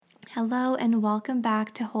Hello and welcome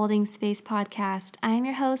back to Holding Space Podcast. I am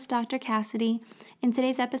your host, Dr. Cassidy. In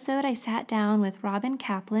today's episode, I sat down with Robin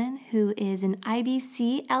Kaplan, who is an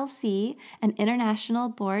IBCLC, an International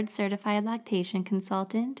Board Certified Lactation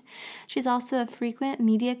Consultant. She's also a frequent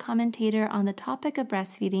media commentator on the topic of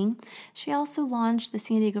breastfeeding. She also launched the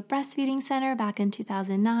San Diego Breastfeeding Center back in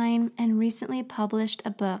 2009 and recently published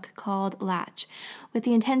a book called Latch, with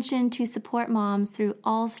the intention to support moms through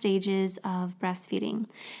all stages of breastfeeding.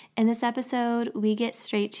 In this episode, we get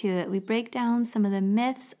straight to it. We break down some of the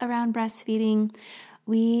myths around breastfeeding.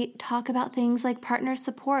 We talk about things like partner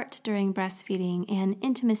support during breastfeeding and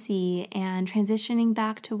intimacy and transitioning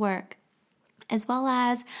back to work, as well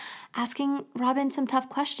as asking Robin some tough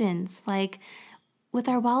questions like, with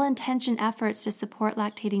our well-intentioned efforts to support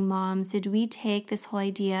lactating moms, did we take this whole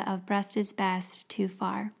idea of breast is best too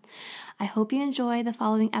far? I hope you enjoy the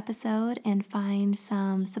following episode and find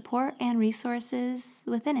some support and resources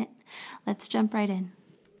within it. Let's jump right in.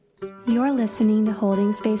 You're listening to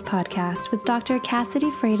Holding Space Podcast with Dr.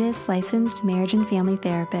 Cassidy Freitas, licensed marriage and family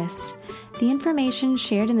therapist. The information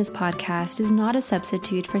shared in this podcast is not a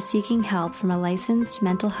substitute for seeking help from a licensed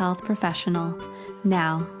mental health professional.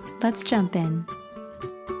 Now, let's jump in.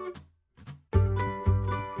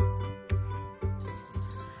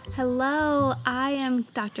 Hello, I am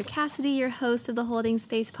Dr. Cassidy, your host of the Holding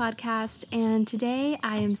Space Podcast, and today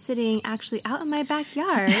I am sitting actually out in my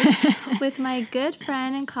backyard with my good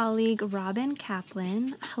friend and colleague, Robin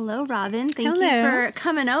Kaplan. Hello, Robin. Thank you for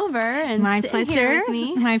coming over and sitting here with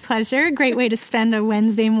me. My pleasure. Great way to spend a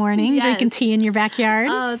Wednesday morning drinking tea in your backyard.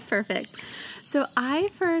 Oh, it's perfect. So I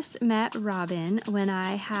first met Robin when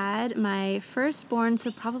I had my firstborn,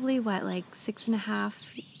 so probably,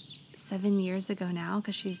 7 years ago now,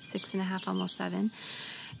 because she's 6.5, almost 7.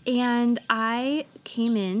 And I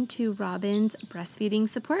came into Robin's breastfeeding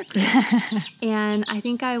support group. And I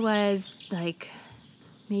think I was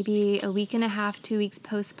maybe a week and a half, 2 weeks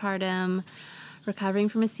postpartum, recovering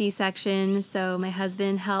from a C-section. So my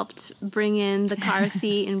husband helped bring in the car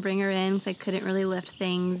seat and bring her in because I couldn't really lift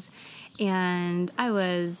things. And I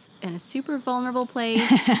was in a super vulnerable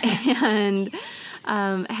place and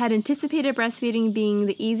I had anticipated breastfeeding being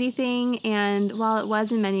the easy thing, and while it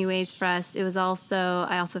was in many ways for us, I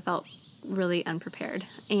also felt really unprepared.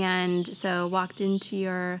 And so walked into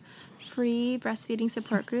your free breastfeeding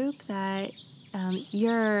support group that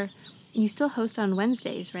you still host on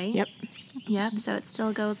Wednesdays, right? Yep, so it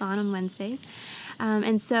still goes on Wednesdays.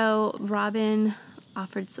 And so Robin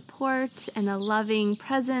offered support and a loving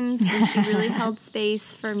presence, and she really held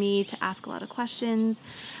space for me to ask a lot of questions.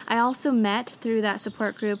 I also met through that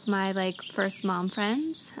support group my first mom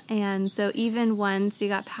friends, and so even once we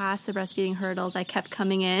got past the breastfeeding hurdles, I kept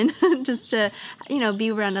coming in just to be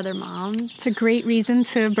around other moms. It's a great reason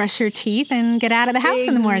to brush your teeth and get out of the house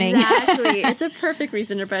in the morning. Exactly. It's a perfect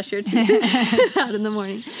reason to brush your teeth out in the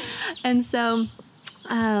morning. And so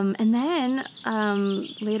and then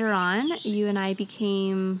later on, you and I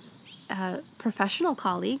became professional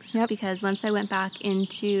colleagues because once I went back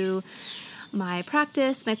into my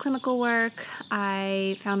practice, my clinical work,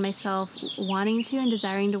 I found myself wanting to and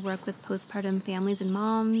desiring to work with postpartum families and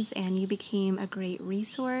moms, and you became a great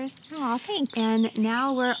resource. Oh, thanks. And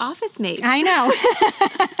now we're office mates. I know.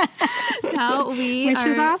 Which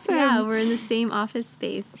is awesome. Yeah, we're in the same office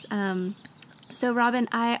space. So, Robin,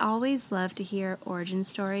 I always love to hear origin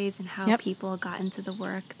stories and how people got into the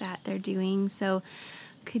work that they're doing. So,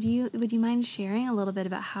 would you mind sharing a little bit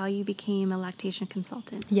about how you became a lactation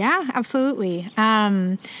consultant? Yeah, absolutely.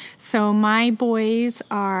 So my boys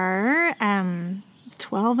are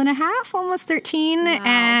 12 and a half, almost 13, wow.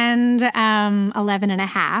 and 11 and a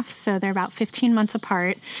half. So they're about 15 months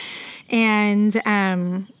apart. And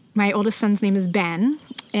my oldest son's name is Ben.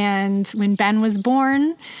 And when Ben was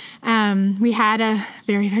born, we had a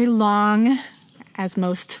very, very long, as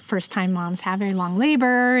most first-time moms have, very long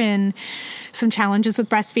labor and some challenges with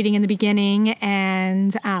breastfeeding in the beginning.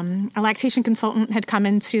 And a lactation consultant had come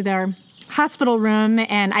into their hospital room,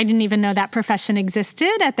 and I didn't even know that profession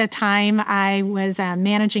existed. At the time, I was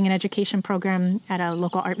managing an education program at a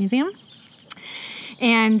local art museum.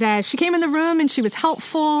 And she came in the room and she was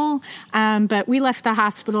helpful, but we left the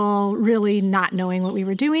hospital really not knowing what we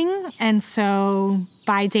were doing. And so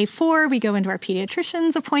by day 4, we go into our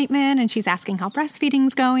pediatrician's appointment and she's asking how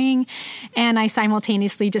breastfeeding's going. And I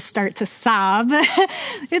simultaneously just start to sob.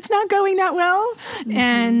 It's not going that well.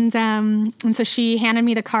 Mm-hmm. And so she handed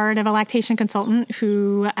me the card of a lactation consultant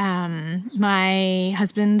who my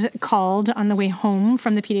husband called on the way home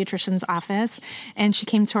from the pediatrician's office. And she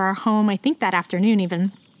came to our home, I think that afternoon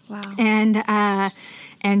even. Wow.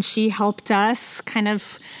 And she helped us kind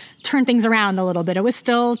of turn things around a little bit. It was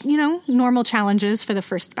still, normal challenges for the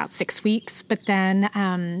first about 6 weeks, but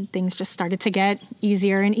then things just started to get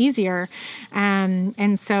easier and easier.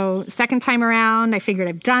 And so second time around, I figured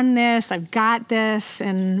I've done this, I've got this.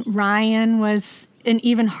 And Ryan was an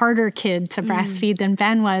even harder kid to breastfeed than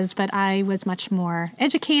Ben was, but I was much more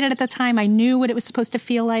educated at the time. I knew what it was supposed to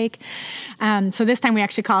feel like. So this time we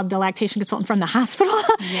actually called the lactation consultant from the hospital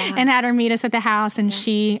and had her meet us at the house. And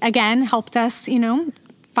she, again, helped us,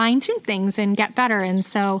 fine-tune things and get better. And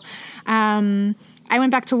so I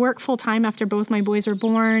went back to work full-time after both my boys were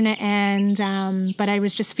born. And but I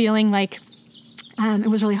was just feeling like it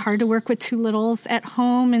was really hard to work with two littles at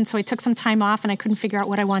home. And so I took some time off and I couldn't figure out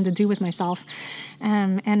what I wanted to do with myself.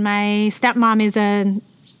 And my stepmom is a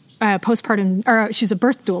postpartum, or she's a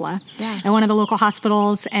birth doula at one of the local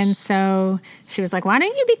hospitals. And so she was like, why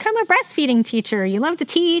don't you become a breastfeeding teacher? You love to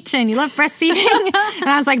teach and you love breastfeeding. And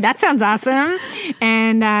I was like, that sounds awesome.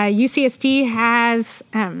 And UCSD has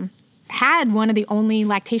had one of the only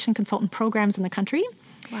lactation consultant programs in the country.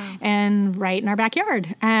 Wow. And right in our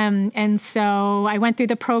backyard. And so I went through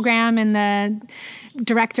the program, and the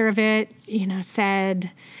director of it,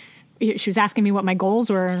 said, she was asking me what my goals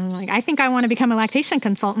were. And I'm like, I think I want to become a lactation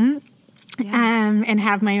consultant and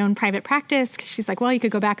have my own private practice. She's like, well, you could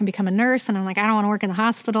go back and become a nurse. And I'm like, I don't want to work in the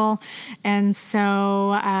hospital. And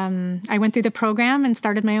so I went through the program and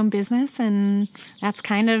started my own business. And that's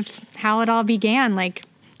kind of how it all began. Like,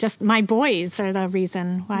 just my boys are the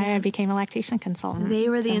reason why I became a lactation consultant. They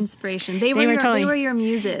were the inspiration. They were your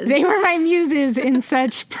muses. They were my muses in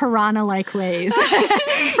such piranha-like ways.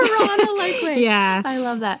 Piranha-like ways. Yeah. I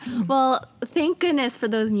love that. Well, thank goodness for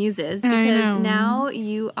those muses, because now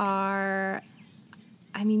you are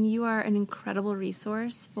an incredible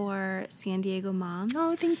resource for San Diego moms.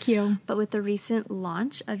 Oh, thank you. But with the recent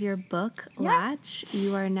launch of your book, Latch,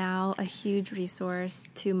 you are now a huge resource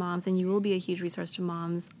to moms, and you will be a huge resource to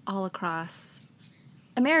moms all across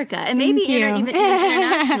America, and maybe even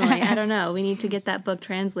internationally. I don't know. We need to get that book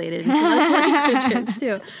translated into other languages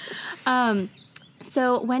too.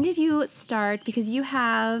 So when did you start? Because you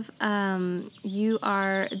are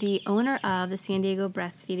the owner of the San Diego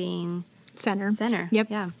Breastfeeding Center. Yep.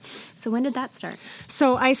 Yeah. So when did that start?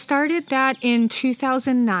 So I started that in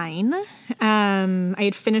 2009. I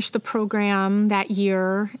had finished the program that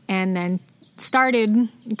year and then started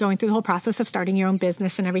going through the whole process of starting your own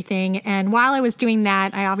business and everything. And while I was doing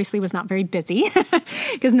that, I obviously was not very busy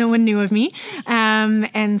because no one knew of me.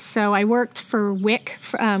 And so I worked for WIC,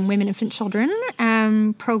 Women, Infant, Children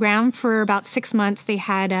program for about 6 months. They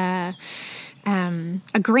had a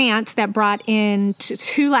grant that brought in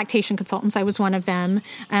two lactation consultants. I was one of them,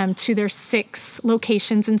 to their 6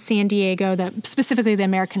 locations in San Diego, specifically the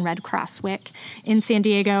American Red Cross WIC in San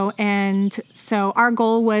Diego. And so our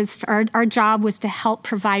goal was, our job was to help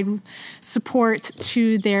provide support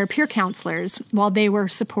to their peer counselors while they were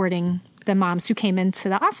supporting the moms who came into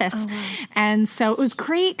the office. Oh, wow. And so it was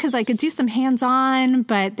great because I could do some hands-on,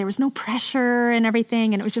 but there was no pressure and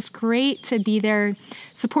everything. And it was just great to be there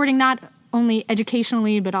supporting not only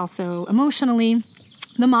educationally, but also emotionally,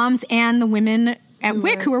 the moms and the women at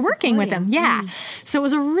WIC who were working with them. Yeah. So it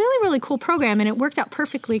was a really, really cool program, and it worked out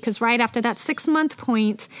perfectly because right after that 6-month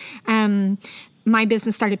point, my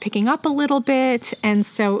business started picking up a little bit. And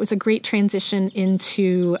so it was a great transition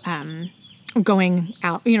into going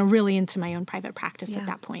out, really into my own private practice at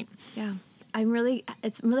that point. Yeah. I'm really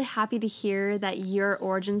happy to hear that your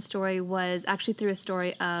origin story was actually through a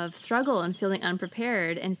story of struggle and feeling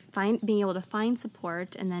unprepared and being able to find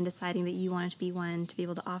support, and then deciding that you wanted to be one to be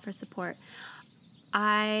able to offer support.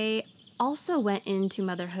 I also went into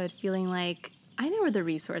motherhood feeling like I know where the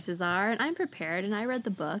resources are, and I'm prepared, and I read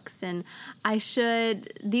the books, and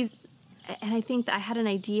and I think that I had an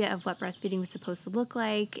idea of what breastfeeding was supposed to look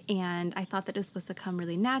like, and I thought that it was supposed to come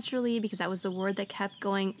really naturally because that was the word that kept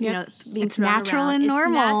going, being it's thrown natural around. And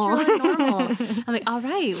normal. It's natural and normal. I'm like, all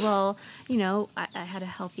right, well, I had a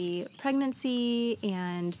healthy pregnancy,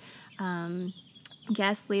 and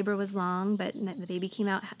yes, labor was long, but the baby came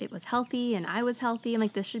out, it was healthy, and I was healthy. I'm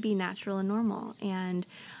like, this should be natural and normal, and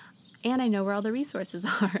I know where all the resources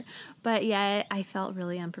are, but yet I felt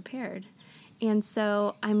really unprepared. And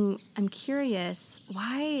so I'm curious,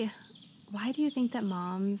 why do you think that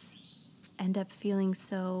moms end up feeling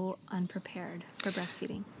so unprepared for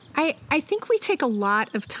breastfeeding? I think we take a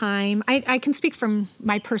lot of time. I can speak from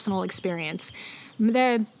my personal experience.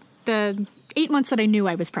 The 8 months that I knew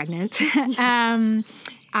I was pregnant,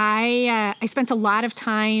 I spent a lot of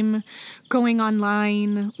time going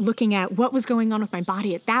online, looking at what was going on with my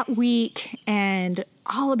body at that week, and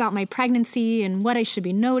all about my pregnancy and what I should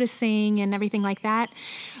be noticing and everything like that.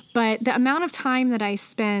 But the amount of time that I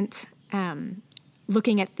spent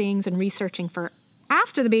looking at things and researching for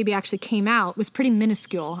after the baby actually came out was pretty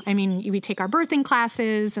minuscule. I mean, we take our birthing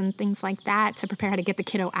classes and things like that to prepare how to get the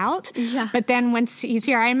kiddo out. Yeah. But then once he's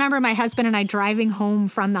here, I remember my husband and I driving home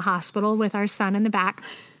from the hospital with our son in the back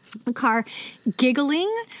of the car, giggling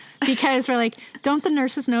because we're like, don't the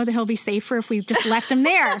nurses know that he'll be safer if we just left him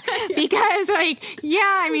there? Because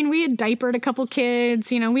I mean, we had diapered a couple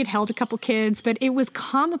kids, we'd held a couple kids, but it was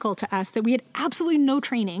comical to us that we had absolutely no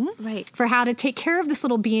training for how to take care of this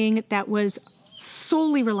little being that was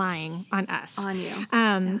solely relying on us. On you.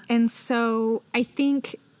 And so I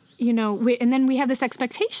think, and then we have this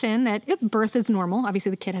expectation that birth is normal. Obviously,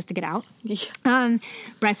 the kid has to get out. Yeah.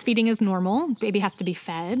 Breastfeeding is normal. Baby has to be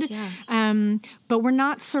fed. Yeah. But we're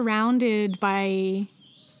not surrounded by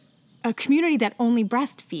a community that only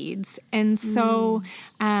breastfeeds. And so,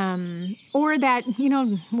 or that,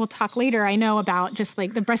 we'll talk later, I know about just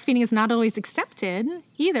like the breastfeeding is not always accepted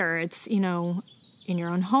either. It's, in your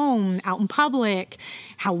own home, out in public,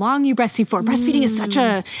 how long you breastfeed for. Breastfeeding is such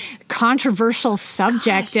a controversial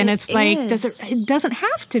subject, and it's it doesn't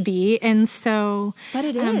have to be. And so, but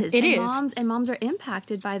it is. It is. Moms are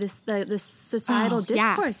impacted by this the societal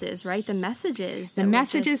discourses, right? The messages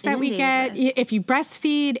that we get. If you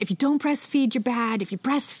breastfeed, if you don't breastfeed, you're bad. If you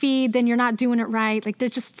breastfeed, then you're not doing it right. Like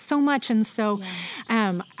there's just so much, and so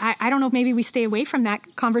I don't know if maybe we stay away from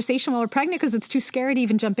that conversation while we're pregnant because it's too scary to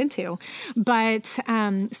even jump into, but.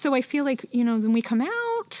 So I feel like, when we come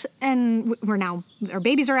out and our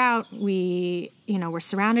babies are out, we're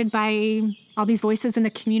surrounded by all these voices in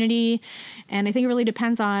the community. And I think it really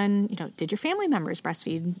depends on, did your family members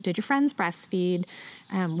breastfeed? Did your friends breastfeed?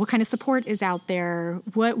 What kind of support is out there?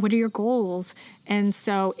 What are your goals? And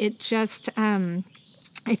so it just,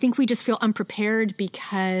 I think we just feel unprepared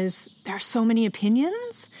because there are so many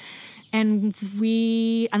opinions. And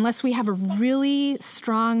unless we have a really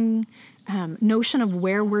strong notion of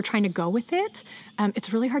where we're trying to go with it,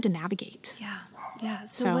 it's really hard to navigate. Yeah.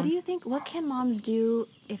 So what do you think, what can moms do,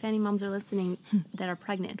 if any moms are listening that are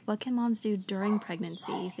pregnant, what can moms do during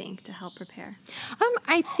pregnancy, you think, to help prepare?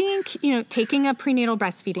 I think, taking a prenatal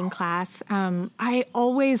breastfeeding class, I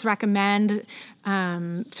always recommend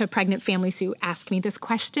to pregnant families who ask me this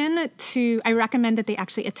question I recommend that they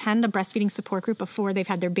actually attend a breastfeeding support group before they've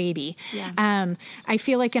had their baby. Yeah. I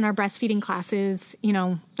feel like in our breastfeeding classes,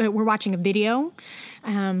 we're watching a video,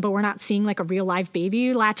 but we're not seeing like a real live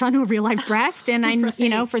baby latch onto a real live breast. And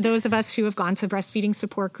for those of us who have gone to breastfeeding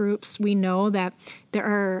support groups, we know that there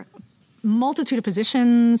are multitude of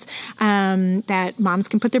positions that moms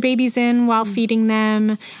can put their babies in while feeding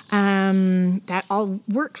them that all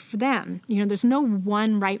work for them. There's no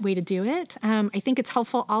one right way to do it. I think it's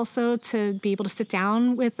helpful also to be able to sit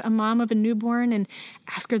down with a mom of a newborn and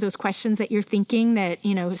ask her those questions that you're thinking that,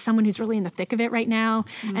 someone who's really in the thick of it right now.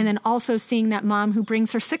 And then also seeing that mom who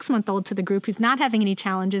brings her 6-month-old to the group who's not having any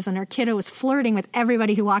challenges and her kiddo is flirting with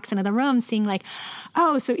everybody who walks into the room, seeing like,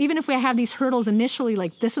 oh, so even if we have these hurdles initially,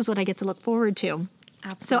 like this is what I get to look forward to.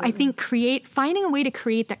 Absolutely. So I think finding a way to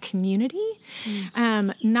create that community,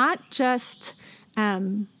 not just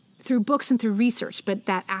through books and through research, but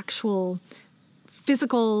that actual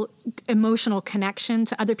physical, emotional connection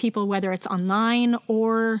to other people, whether it's online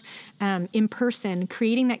or in person,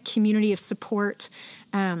 creating that community of support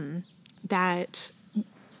that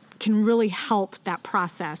can really help that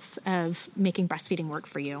process of making breastfeeding work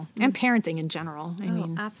for you and parenting in general. I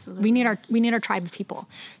mean, absolutely. We need our tribe of people,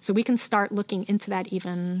 so we can start looking into that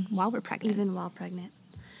even while we're pregnant.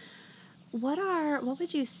 What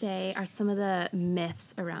would you say are some of the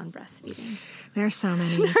myths around breastfeeding? There's so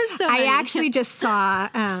many. I actually just saw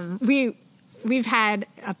we've had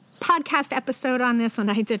a podcast episode on this when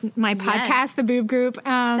I did my podcast, The Boob Group.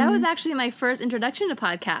 That was actually my first introduction to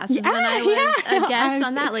podcasts when I was a guest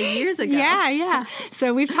on that years ago. Yeah.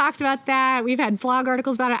 So we've talked about that. We've had blog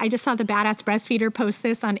articles about it. I just saw the Badass Breastfeeder post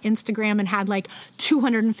this on Instagram and had like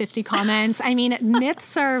 250 comments. I mean,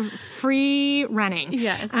 myths are free running.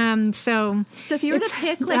 Yes. So if you were to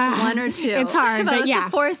pick one or two, it's hard, but to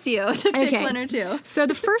force you to pick one or two. So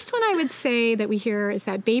the first one I would say that we hear is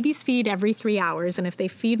that babies feed every 3 hours, and if they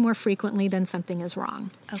feed more frequently, then something is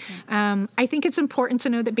wrong. Okay. I think it's important to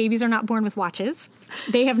know that babies are not born with watches.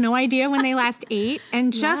 They have no idea when they last ate.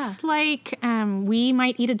 And just like we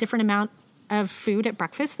might eat a different amount of food at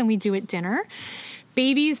breakfast than we do at dinner,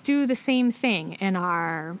 babies do the same thing. And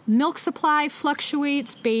our milk supply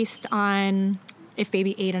fluctuates based on if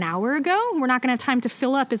baby ate an hour ago, we're not going to have time to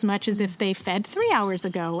fill up as much as if they fed 3 hours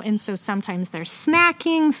ago. And so sometimes there's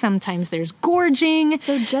snacking, sometimes there's gorging.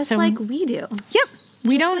 So like we do. Yep.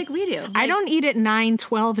 We don't like we do. I don't eat at 9,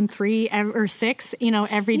 12, and 3 or 6,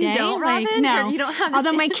 every day. You don't, like, Robin? No. You don't have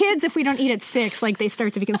Although my kids, if we don't eat at 6, like they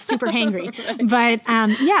start to become super hangry. Right.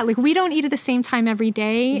 But like we don't eat at the same time every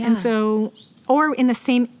day. Yeah. And so, or in the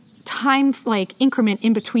same time, like increment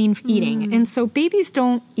in between eating. And so babies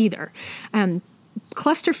don't either.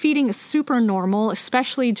 Cluster feeding is super normal,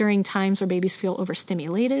 especially during times where babies feel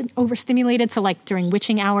overstimulated. So like during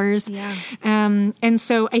witching hours. Yeah. And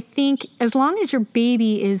so I think as long as your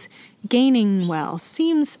baby is gaining well,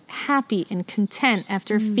 seems happy and content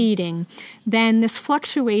after feeding, then this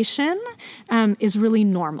fluctuation is really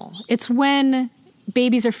normal. It's when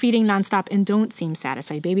babies are feeding nonstop and don't seem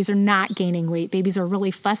satisfied. Babies are not gaining weight. Babies are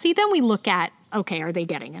really fussy. Then we look at, okay, are they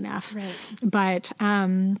getting enough? Right.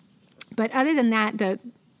 But other than that,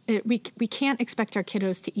 we can't expect our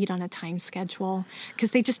kiddos to eat on a time schedule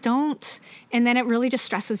because they just don't. And then it really just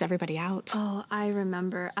stresses everybody out. Oh, I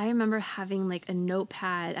remember having like a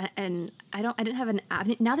notepad, and I didn't have an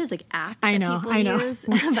app. Now there's like apps that people use.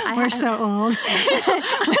 We're so old.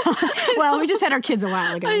 well, we just had our kids a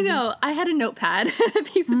while ago. I know. I had a notepad, a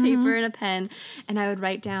piece of paper and a pen, and I would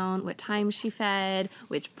write down what time she fed,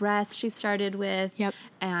 which breast she started with,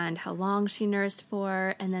 and how long she nursed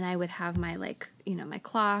for, and then I would have my my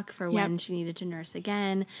clock for when she needed to nurse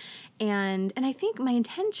again. And I think my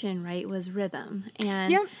intention, right, was rhythm.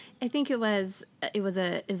 And I think it was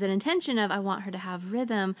an intention of I want her to have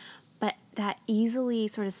rhythm, but that easily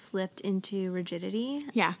sort of slipped into rigidity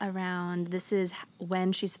around this is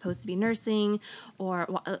when she's supposed to be nursing, or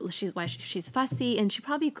she's fussy, and she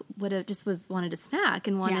probably would have just wanted a snack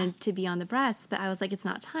and wanted to be on the breast, but I was like, it's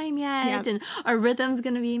not time yet, and our rhythm's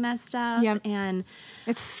going to be messed up, and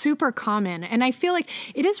it's super common. And I feel like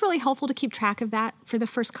it is really helpful to keep track of that for the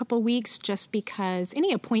first couple weeks, just because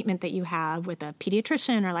any appointment that you have with a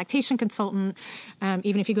pediatrician or lactation consultant,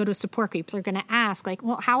 even if you go to a support group, they're going to ask like,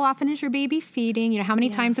 well, how often is your baby feeding? How many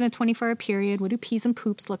times in a 24-hour period? What do pees and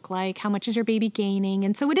poops look like? How much is your baby gaining?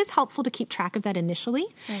 And so it is helpful to keep track of that initially.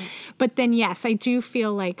 Right. But then, yes, I do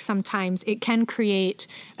feel like sometimes it can create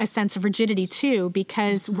a sense of rigidity too,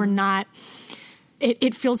 because we're not,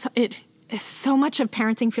 so much of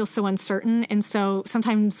parenting feels so uncertain. And so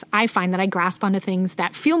sometimes I find that I grasp onto things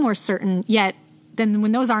that feel more certain, yet then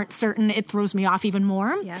when those aren't certain, it throws me off even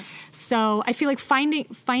more. Yeah. So I feel like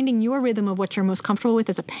finding your rhythm of what you're most comfortable with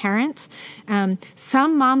as a parent.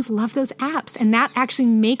 Some moms love those apps, and that actually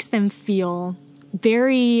makes them feel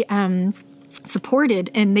very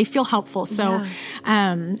supported, and they feel helpful. So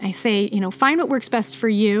I say, find what works best for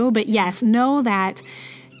you. But yes, know that.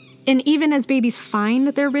 And even as babies find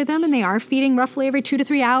their rhythm and they are feeding roughly every 2 to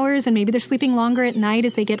 3 hours, and maybe they're sleeping longer at night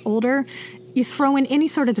as they get older, you throw in any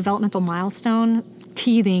sort of developmental milestone,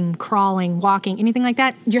 teething, crawling, walking, anything like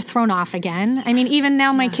that, you're thrown off again. I mean, even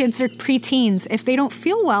now my kids are preteens. If they don't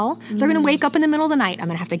feel well, they're going to wake up in the middle of the night. I'm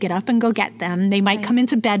going to have to get up and go get them. They might come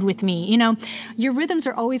into bed with me. Your rhythms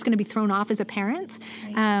are always going to be thrown off as a parent.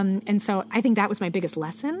 Right. And so I think that was my biggest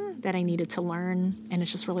lesson that I needed to learn. And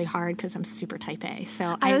it's just really hard because I'm super type A.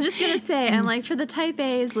 So I was just going to say, I'm like, for the type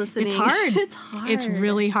A's listening. It's hard. It's hard. It's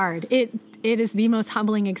really hard. It is the most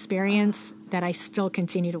humbling experience that I still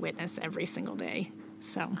continue to witness every single day.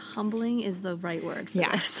 So humbling is the right word for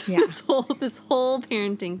this. Yeah. this whole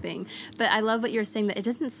parenting thing. But I love what you're saying, that it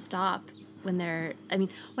doesn't stop when they're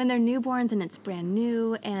newborns and it's brand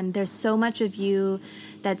new, and there's so much of you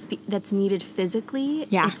that's needed physically.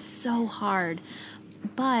 Yeah. It's so hard.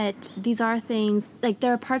 But these are things, like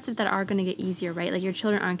there are parts of that are going to get easier, right? Like your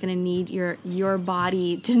children aren't going to need your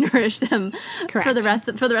body to nourish them for the rest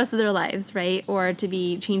of their lives, right? Or to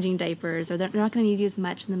be changing diapers, or they're not going to need you as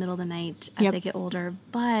much in the middle of the night as they get older.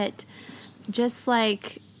 But just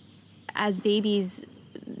like as babies,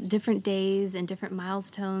 different days and different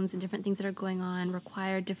milestones and different things that are going on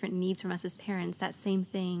require different needs from us as parents, that same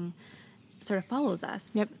thing sort of follows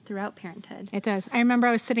us throughout parenthood. It does. I remember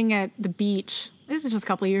I was sitting at the beach. This was just a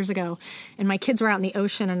couple of years ago, and my kids were out in the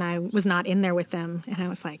ocean, and I was not in there with them, and I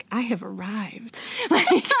was like, I have arrived. Like,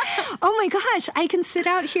 oh my gosh, I can sit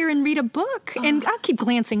out here and read a book, and I'll keep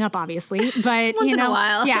glancing up, obviously, but once in a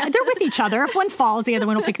while. Yeah, they're with each other. If one falls, the other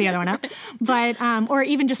one will pick the other one up. But or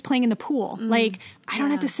even just playing in the pool. Like, I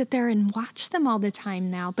don't have to sit there and watch them all the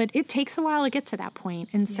time now, but it takes a while to get to that point,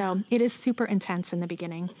 and so it is super intense in the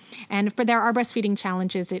beginning. And if there are breastfeeding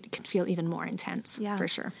challenges, it can feel even more intense, for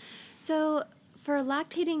sure. So for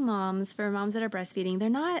lactating moms, for moms that are breastfeeding,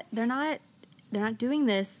 they're not doing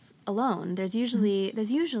this alone. There's usually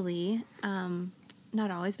not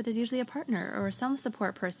always, but there's usually a partner or some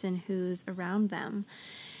support person who's around them.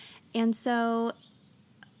 And so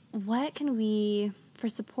what can we, for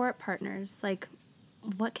support partners, like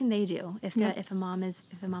what can they do if a mom is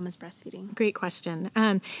breastfeeding? Great question.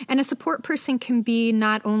 And a support person can be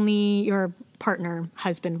not only your partner,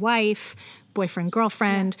 husband, wife, boyfriend,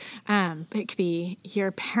 girlfriend. Yes. It could be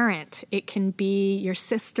your parent. It can be your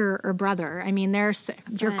sister or brother. I mean, there's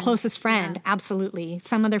your closest friend. Yeah. Absolutely.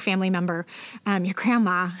 Some other family member, your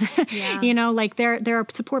grandma. Yeah. Like there are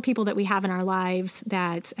support people that we have in our lives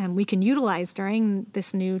that we can utilize during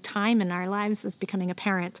this new time in our lives as becoming a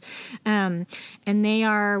parent. And they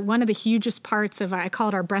are one of the hugest parts of, I call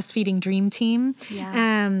it our breastfeeding dream team.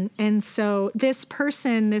 Yeah. And so this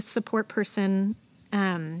support person,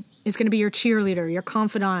 is going to be your cheerleader, your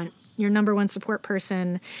confidant, your number one support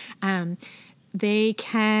person. They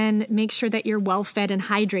can make sure that you're well fed and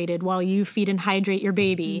hydrated while you feed and hydrate your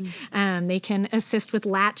baby. They can assist with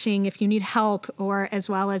latching if you need help, or as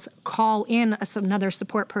well as call in another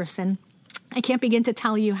support person. I can't begin to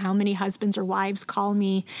tell you how many husbands or wives call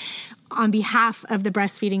me on behalf of the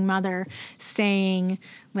breastfeeding mother saying,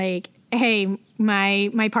 like, hey,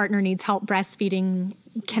 my partner needs help breastfeeding.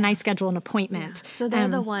 Can I schedule an appointment? Yeah. So they're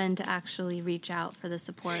the one to actually reach out for the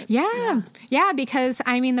support. Yeah, because, the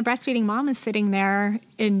breastfeeding mom is sitting there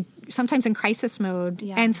sometimes in crisis mode,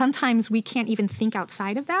 and sometimes we can't even think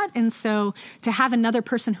outside of that. And so to have another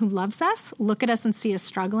person who loves us look at us and see us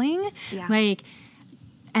struggling,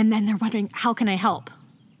 and then they're wondering, how can I help?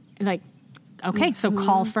 Like, okay, so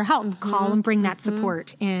call for help. Call and bring that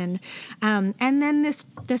support in. And then this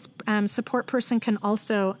support person can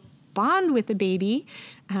also bond with the baby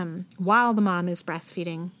while the mom is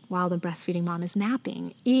breastfeeding, while the breastfeeding mom is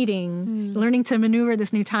napping, eating, learning to maneuver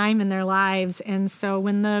this new time in their lives. And so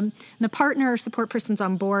when the partner or support person's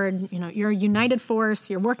on board, you're a united force,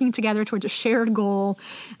 you're working together towards a shared goal,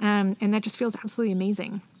 and that just feels absolutely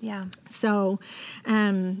amazing. Yeah. So,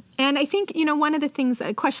 and I think, one of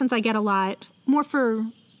the questions I get a lot, more for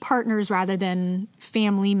partners rather than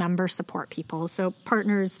family member support people. So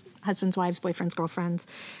partners, husbands, wives, boyfriends, girlfriends,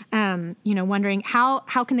 wondering how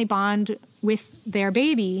can they bond with their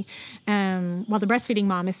baby while the breastfeeding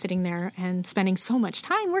mom is sitting there and spending so much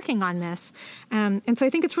time working on this. And so I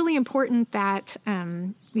think it's really important that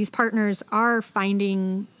these partners are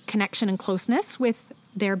finding connection and closeness with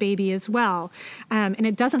their baby as well. And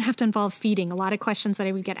it doesn't have to involve feeding. A lot of questions that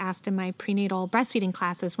I would get asked in my prenatal breastfeeding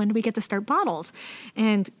classes, when do we get to start bottles?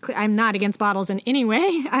 And I'm not against bottles in any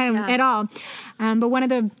way at all. But one of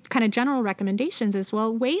the kind of general recommendations is,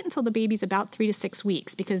 wait until the baby's about 3 to 6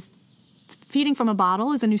 weeks, because feeding from a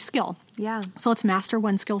bottle is a new skill. Yeah. So let's master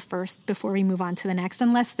one skill first before we move on to the next,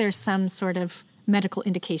 unless there's some sort of medical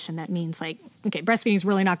indication that means okay, breastfeeding is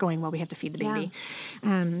really not going well, we have to feed the baby.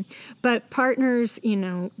 Yeah. But partners,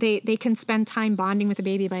 they can spend time bonding with the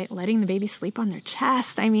baby by letting the baby sleep on their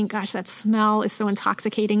chest. Gosh, that smell is so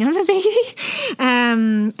intoxicating of the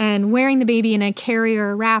baby. And wearing the baby in a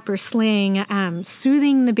carrier, wrap, or sling,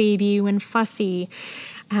 soothing the baby when fussy,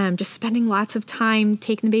 just spending lots of time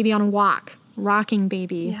taking the baby on a walk, rocking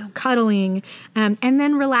baby, cuddling, and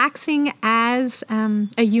then relaxing as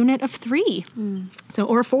a unit of 3. So,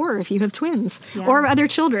 or 4 if you have twins, or other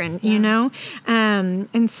children,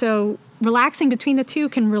 and so relaxing between the two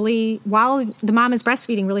can really, while the mom is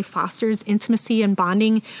breastfeeding, really fosters intimacy and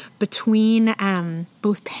bonding between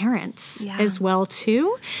both parents as well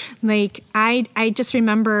too. Like I just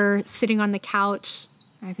remember sitting on the couch,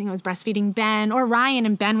 I think I was breastfeeding Ben or Ryan,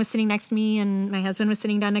 and Ben was sitting next to me, and my husband was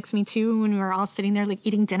sitting down next to me too, when we were all sitting there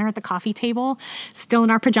eating dinner at the coffee table, still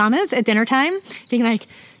in our pajamas at dinner time, being like,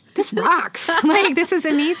 this rocks. This is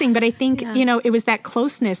amazing. But I think, it was that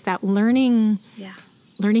closeness, that learning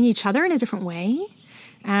each other in a different way.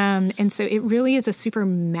 And so it really is a super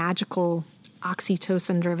magical,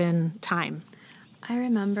 oxytocin-driven time. I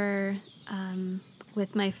remember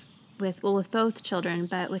with both children,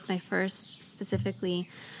 but with my first specifically,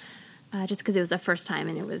 just because it was the first time,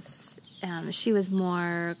 and it was she was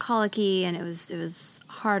more colicky, and it was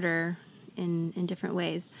harder in different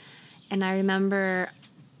ways. And I remember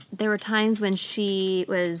there were times when she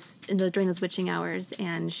was during those witching hours,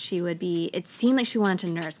 and she would be. It seemed like she wanted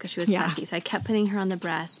to nurse because she was fussy, so I kept putting her on the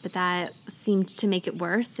breast, but that seemed to make it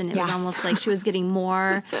worse, and it was almost like she was getting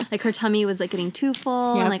more, like her tummy was getting too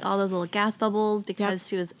full, and all those little gas bubbles because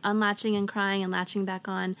she was unlatching and crying and latching back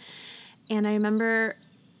on. And I remember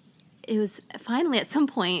it was finally at some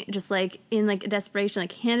point, just in desperation,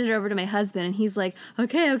 handed it over to my husband, and he's like,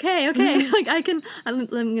 okay, I can,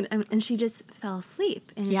 and she just fell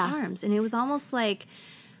asleep in his arms. And it was almost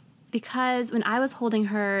because when I was holding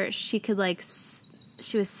her, she could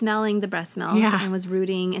she was smelling the breast milk and was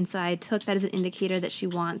rooting. And so I took that as an indicator that she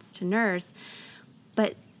wants to nurse.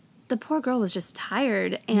 But the poor girl was just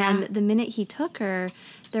tired. And the minute he took her,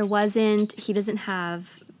 he's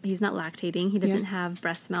not lactating. He doesn't have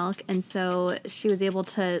breast milk. And so she was able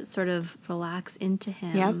to sort of relax into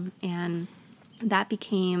him. And that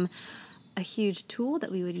became a huge tool that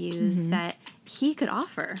we would use that he could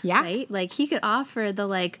offer, right? Like he could offer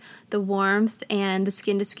the warmth and the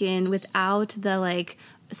skin to skin without the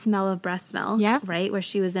smell of breast milk, right? Where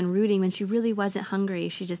she was then rooting when she really wasn't hungry.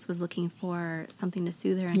 She just was looking for something to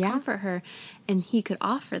soothe her and comfort her. And he could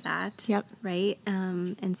offer that, right?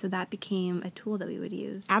 And so that became a tool that we would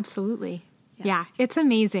use. Absolutely. Yeah. It's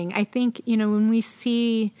amazing. I think, when we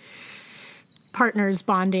see partners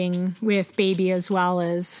bonding with baby as well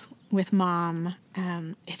as with mom,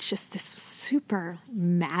 it's just this super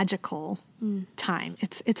magical time.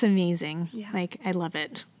 It's amazing. Like, I love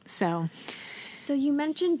it. So you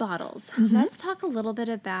mentioned bottles. Let's talk a little bit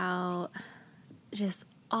about just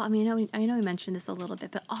I know we mentioned this a little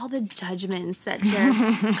bit, but all the judgments that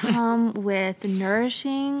just come with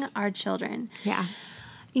nourishing our children. Yeah.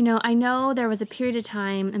 I know there was a period of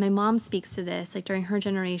time, and my mom speaks to this, during her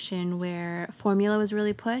generation, where formula was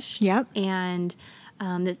really pushed. Yep. And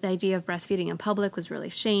the idea of breastfeeding in public was really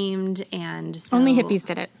shamed, and so only hippies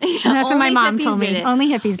did it. That's what my mom told me. Only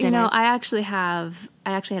hippies did it. I actually had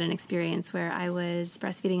an experience where I was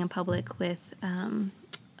breastfeeding in public with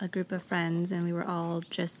a group of friends, and we were all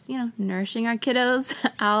just nourishing our kiddos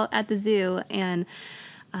out at the zoo, and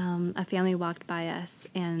a family walked by us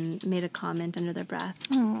and made a comment under their breath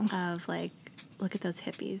of look at those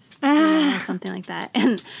hippies, or something like that,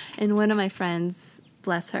 and one of my friends,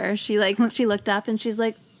 bless her, she looked up and she's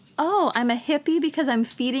like, oh, I'm a hippie because I'm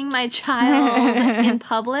feeding my child in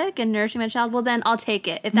public and nourishing my child. Well, then I'll take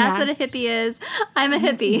it. If that's what a hippie is, I'm a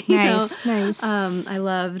hippie. Nice. I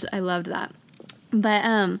loved that.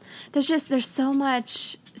 But there's so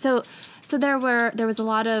much. So there was a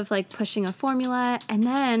lot of pushing of formula, and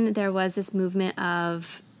then there was this movement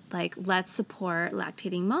of let's support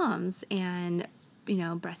lactating moms and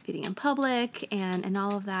breastfeeding in public and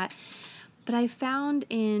all of that. But I found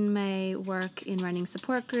in my work in running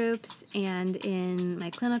support groups and in my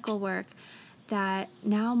clinical work that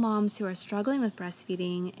now moms who are struggling with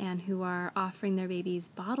breastfeeding and who are offering their babies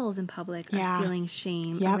bottles in public are feeling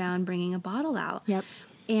shame around bringing a bottle out. Yep.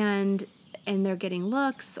 And they're getting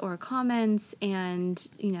looks or comments, and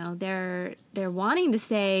they're wanting to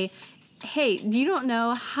say, hey, you don't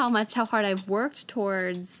know how hard I've worked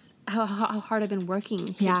towards how hard I've been working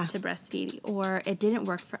to breastfeed, or it didn't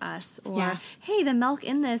work for us, or hey, the milk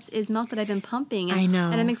in this is milk that I've been pumping, and, I know,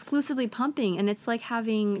 and I'm exclusively pumping, and it's like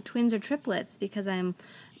having twins or triplets because I'm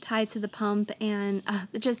tied to the pump, and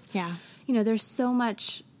there's so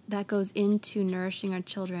much that goes into nourishing our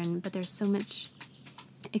children, but there's so much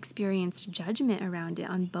experienced judgment around it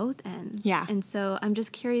on both ends. Yeah. And so I'm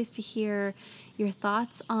just curious to hear your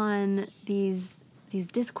thoughts on these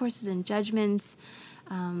discourses and judgments.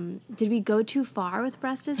 Did we go too far with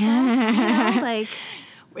breast is best?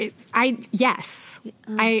 I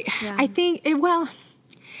think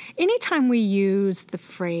anytime we use the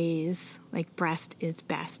phrase breast is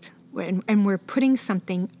best, and we're putting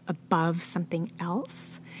something above something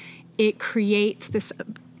else, it creates this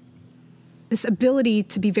ability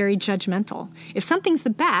to be very judgmental. If something's the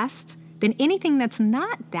best, then anything that's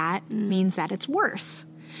not that means that it's worse.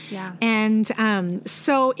 Yeah. And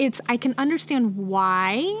so I can understand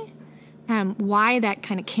why that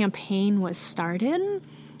kind of campaign was started,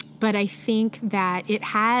 but I think that it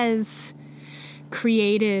has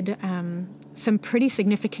created some pretty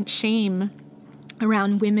significant shame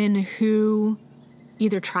around women who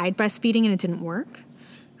either tried breastfeeding and it didn't work,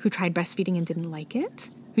 who tried breastfeeding and didn't like it,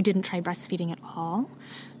 who didn't try breastfeeding at all,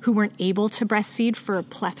 who weren't able to breastfeed for a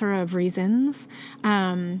plethora of reasons,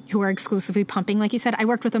 who are exclusively pumping. Like you said, I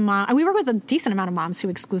worked with a mom. We work with a decent amount of moms who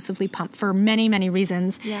exclusively pump for many, many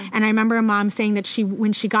reasons. Yeah. And I remember a mom saying that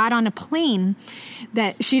when she got on a plane,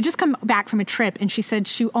 that she had just come back from a trip, and she said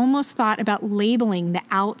she almost thought about labeling the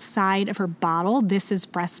outside of her bottle, "This is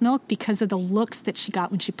breast milk," because of the looks that she got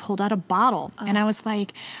when she pulled out a bottle. Oh. And I was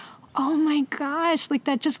like, oh my gosh,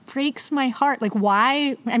 that just breaks my heart.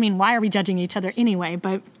 Why are we judging each other anyway?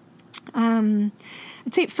 But I'd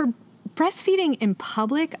say for breastfeeding in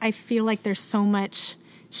public, I feel like there's so much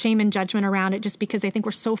shame and judgment around it just because I think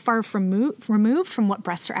we're so far removed from what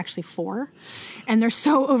breasts are actually for. And they're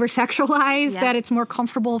so over-sexualized that it's more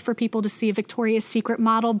comfortable for people to see a Victoria's Secret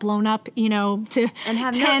model blown up, to and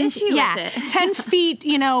have 10, no issue with it. 10 feet,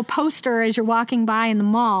 poster as you're walking by in the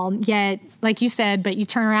mall. Yet, like you said, but you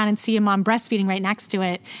turn around and see a mom breastfeeding right next to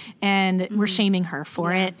it, and we're shaming her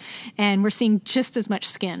for it. And we're seeing just as much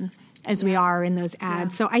skin as we are in those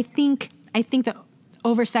ads. So I think that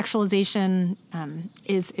over-sexualization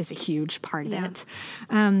is a huge part of it.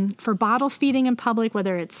 For bottle feeding in public,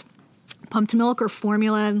 whether it's pumped milk or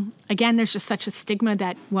formula, again, there's just such a stigma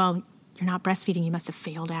that, well, you're not breastfeeding, you must have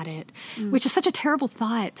failed at it, which is such a terrible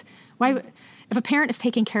thought. Why, if a parent is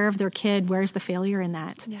taking care of their kid, where's the failure in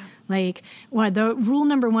that? Yeah. Like, the rule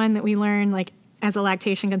number one that we learn, like, as a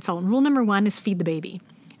lactation consultant, rule number one is feed the baby.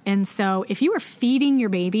 And so if you are feeding your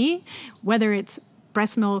baby, whether it's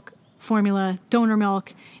breast milk, formula, donor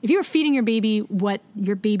milk, if you are feeding your baby what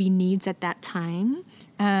your baby needs at that time,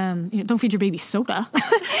 don't feed your baby soda,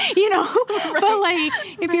 right. But like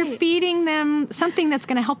if you're feeding them something that's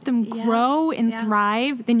going to help them grow and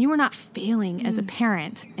thrive, then you are not failing as a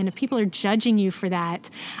parent. And if people are judging you for that,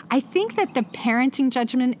 I think that the parenting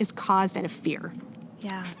judgment is caused out of fear.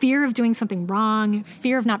 Yeah. Fear of doing something wrong,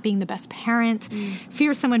 fear of not being the best parent, fear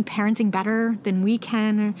of someone parenting better than we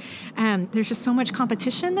can. There's just so much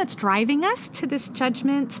competition that's driving us to this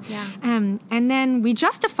judgment. Yeah. And then we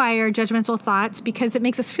justify our judgmental thoughts because it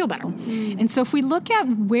makes us feel better. And so if we look at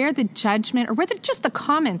where the judgment or where just the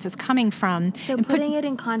comment is coming from. So putting it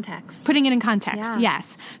in context. Putting it in context,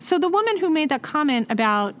 yes. So the woman who made that comment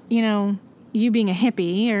about, you being a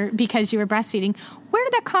hippie or because you were breastfeeding, where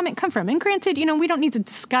did that comment come from? And granted, we don't need to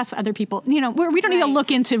discuss other people. We don't need to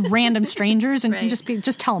look into random strangers and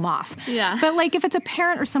just tell them off. Yeah. But like if it's a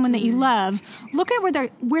parent or someone that you love, look at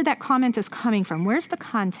where that comment is coming from. Where's the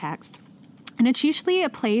context? And it's usually a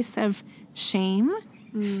place of shame,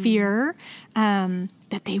 fear,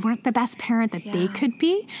 that they weren't the best parent that they could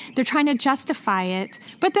be. They're trying to justify it.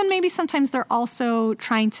 But then maybe sometimes they're also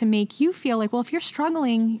trying to make you feel like, well, if you're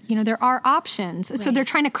struggling, there are options. Right. So they're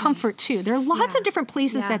trying to comfort too. There are lots of different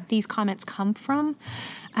places that these comments come from.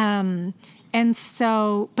 And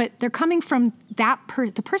so, but they're coming from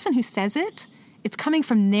the person who says it. It's coming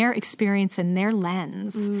from their experience and their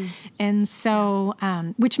lens. And so,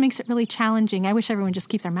 which makes it really challenging. I wish everyone would just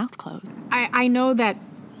keep their mouth closed. I know that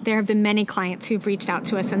there have been many clients who've reached out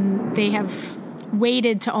to us and they have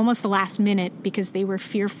waited to almost the last minute because they were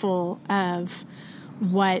fearful of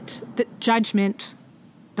what the judgment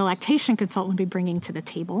the lactation consultant would be bringing to the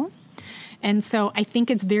table. And so I think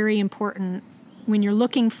it's very important when you're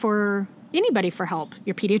looking for anybody for help,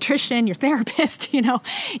 your pediatrician, your therapist,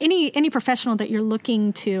 any professional that you're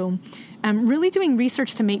looking to, really doing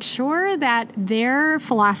research to make sure that their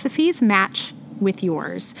philosophies match with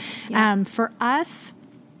yours. Yeah. For us,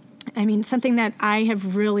 something that I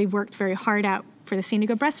have really worked very hard at for the San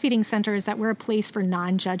Diego Breastfeeding Center is that we're a place for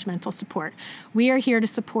non-judgmental support. We are here to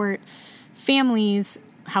support families,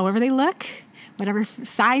 however they look, whatever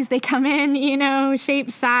size they come in,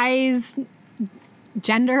 shape, size,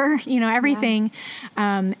 gender, everything,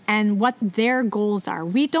 and what their goals are.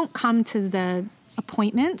 We don't come to the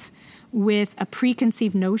appointment with a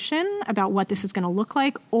preconceived notion about what this is going to look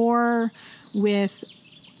like or with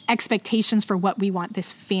expectations for what we want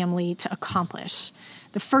this family to accomplish.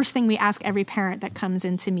 The first thing we ask every parent that comes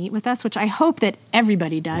in to meet with us, which I hope that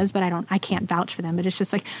everybody does, but I can't vouch for them, but it's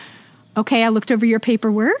just like, okay, I looked over your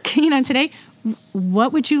paperwork, today.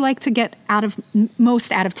 What would you like to get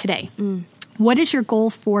most out of today? What is your goal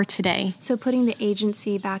for today? So putting the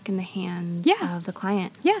agency back in the hands of the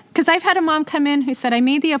client. Yeah, because I've had a mom come in who said, I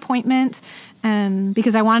made the appointment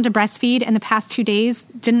because I wanted to breastfeed, and the past 2 days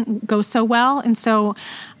didn't go so well. And so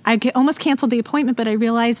I almost canceled the appointment, but I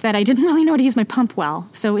realized that I didn't really know how to use my pump well.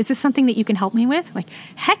 So is this something that you can help me with? Like,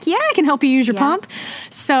 heck yeah, I can help you use your pump.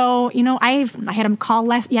 So, I had them call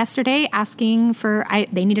yesterday asking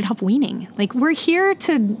they needed help weaning. Like, we're here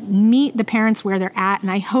to meet the parents where they're at,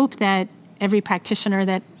 and I hope that every practitioner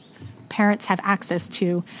that parents have access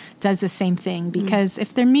to does the same thing. Because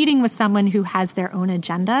if they're meeting with someone who has their own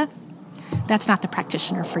agenda, that's not the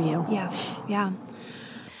practitioner for you. Yeah.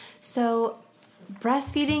 So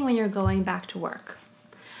breastfeeding when you're going back to work.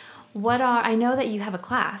 I know that you have a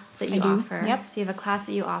class that you offer. Yep. So you have a class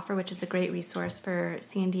that you offer, which is a great resource for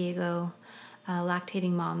San Diego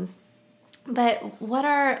lactating moms. But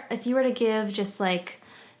if you were to give just like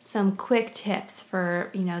some quick tips for,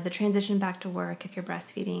 the transition back to work if you're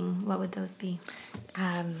breastfeeding, what would those be?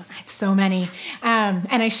 So many.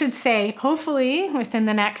 And I should say, hopefully within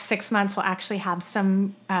the next 6 months, we'll actually have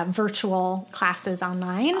some virtual classes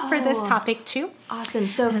online for this topic too. Awesome.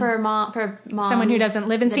 So for moms, someone who doesn't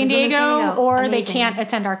live in San Diego or they can't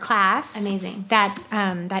attend our class. Amazing.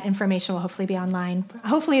 That information will hopefully be online,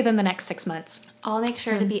 hopefully within the next 6 months. I'll make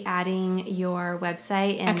sure to be adding your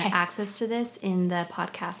website and access to this in the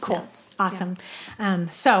podcast notes. Awesome.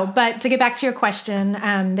 Yeah. But to get back to your question,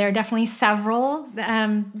 there are definitely several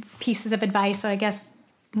pieces of advice. So I guess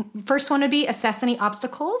first one would be assess any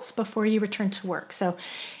obstacles before you return to work. So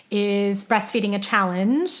is breastfeeding a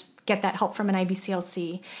challenge? Get that help from an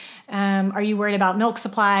IBCLC. Are you worried about milk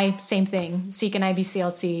supply? Same thing. Seek an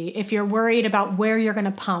IBCLC. If you're worried about where you're going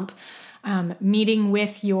to pump, meeting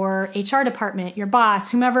with your HR department, your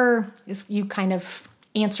boss, whomever is you kind of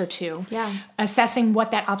answer to. Yeah. Assessing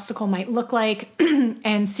what that obstacle might look like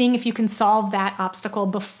and seeing if you can solve that obstacle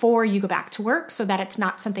before you go back to work so that it's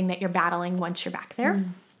not something that you're battling once you're back there.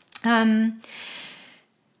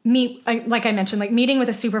 Like I mentioned, like meeting with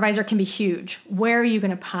a supervisor can be huge. Where are you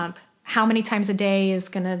going to pump? How many times a day is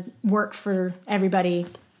going to work for everybody?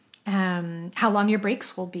 How long your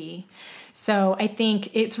breaks will be. So I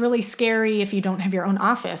think it's really scary if you don't have your own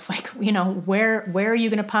office. Like, where are you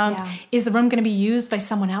going to pump? Yeah. Is the room going to be used by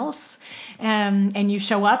someone else? And you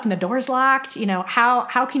show up and the door's locked.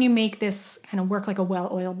 How can you make this kind of work like a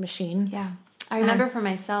well-oiled machine? Yeah. I remember for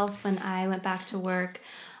myself when I went back to work,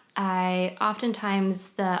 oftentimes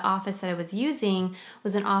the office that I was using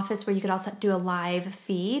was an office where you could also do a live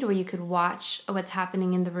feed where you could watch what's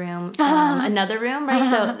happening in the room from another room,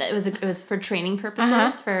 right? So it was for training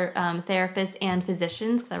purposes for therapists and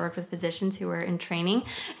physicians, because I worked with physicians who were in training.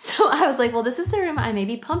 So I was like, well, this is the room I may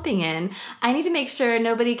be pumping in. I need to make sure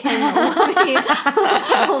nobody can me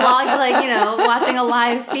log, watching a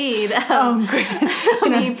live feed.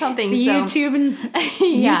 Me pumping. It's YouTube and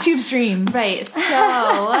YouTube stream. Right.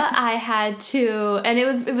 So I had to, and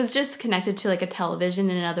it was just connected to like a television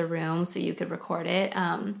in another room, so you could record it.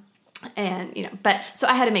 But so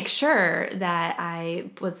I had to make sure that I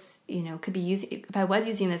was, could be using, if I was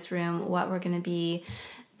using this room, what were going to be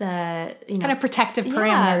the, kind of protective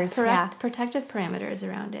parameters. Protective parameters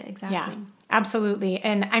around it. Exactly. Yeah. Absolutely.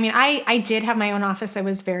 And I mean, I did have my own office. I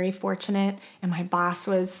was very fortunate, and my boss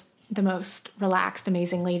was the most relaxed,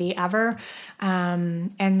 amazing lady ever.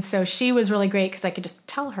 And so she was really great because I could just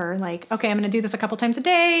tell her, like, okay, I'm going to do this a couple times a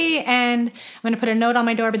day and I'm going to put a note on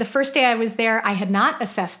my door. But the first day I was there, I had not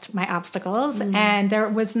assessed my obstacles and there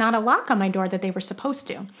was not a lock on my door that they were supposed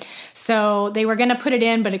to. So they were going to put it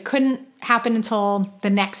in, but it couldn't happen until the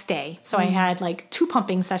next day. So I had like 3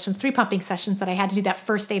 pumping sessions that I had to do that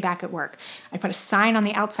first day back at work. I put a sign on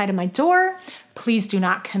the outside of my door, please do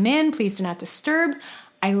not come in, please do not disturb.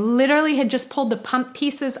 I literally had just pulled the pump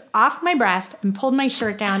pieces off my breast and pulled my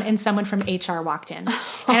shirt down, and someone from HR walked in.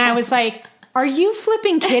 And I was like, are you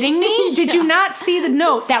flipping kidding me? Did you not see the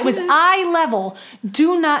note? That was eye level.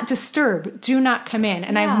 Do not disturb. Do not come in.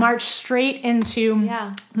 And I marched straight into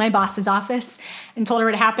my boss's office and told her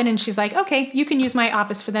what happened. And she's like, okay, you can use my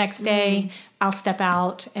office for the next day. I'll step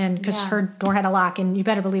out. And because her door had a lock, and you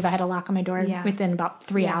better believe I had a lock on my door within about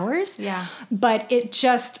 3 hours. Yeah. But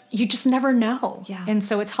you just never know. Yeah. And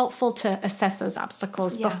so it's helpful to assess those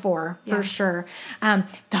obstacles before, for sure. The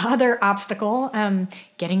other obstacle,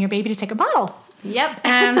 getting your baby to take a bottle. Yep.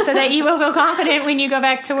 So that you will feel confident when you go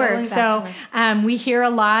back to work. We hear a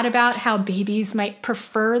lot about how babies might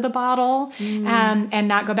prefer the bottle and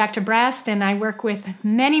not go back to breast. And I work with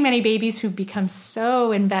many, many babies who become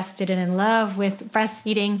so invested and in love with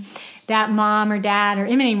breastfeeding that mom or dad or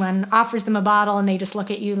anyone offers them a bottle and they just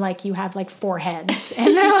look at you like you have like 4 heads.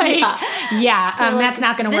 And they're like, that's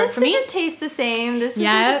not going to work for me. This doesn't taste the same. This isn't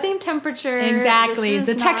the same temperature. Exactly.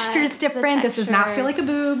 The texture is different. This does not feel like a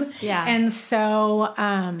boob. Yeah. And so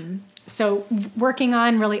working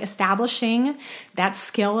on really establishing that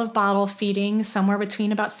skill of bottle feeding somewhere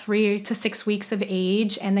between about 3 to 6 weeks of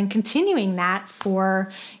age, and then continuing that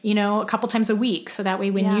for, a couple times a week. So that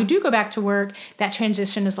way when you do go back to work, that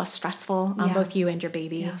transition is less stressful on both you and your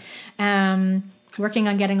baby. Yeah. Working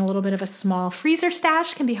on getting a little bit of a small freezer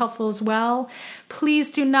stash can be helpful as well. Please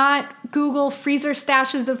do not Google freezer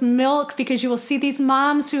stashes of milk, because you will see these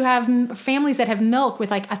moms who have families that have milk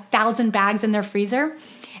with like 1,000 bags in their freezer,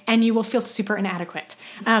 and you will feel super inadequate.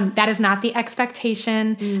 That is not the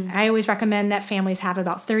expectation. I always recommend that families have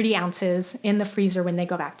about 30 ounces in the freezer when they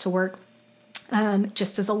go back to work.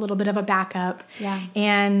 Just as a little bit of a backup. Yeah.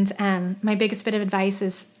 And my biggest bit of advice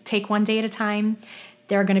is take one day at a time.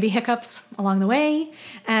 There are going to be hiccups along the way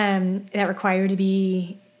that require to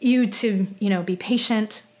be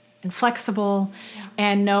patient and flexible,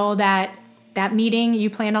 and know that meeting you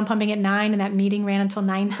planned on pumping at 9 and that meeting ran until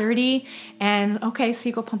 9:30, and okay, so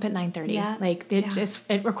you go pump at 9:30. Yeah.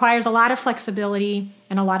 It requires a lot of flexibility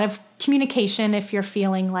and a lot of communication if you're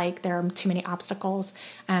feeling like there are too many obstacles,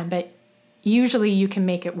 but usually you can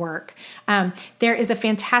make it work. There is a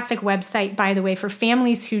fantastic website, by the way, for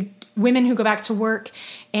women who go back to work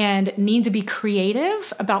and need to be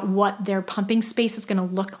creative about what their pumping space is going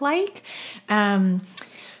to look like.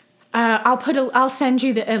 I'll send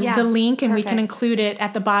you the link, and we can include it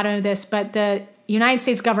at the bottom of this. But United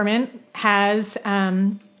States government has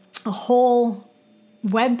a whole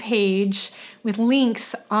web page with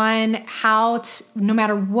links on how to, no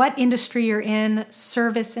matter what industry you're in,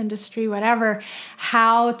 service industry, whatever,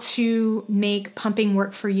 how to make pumping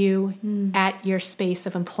work for you at your space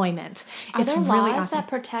of employment. It's there really laws that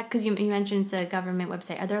protect, because you mentioned it's a government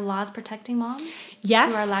website, are there laws protecting moms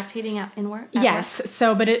yes. who are lactating in work? Yes. Work?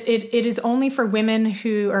 So, but it is only for women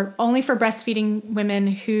who, or only for breastfeeding women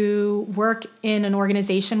who work in an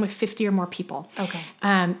organization with 50 or more people. Okay.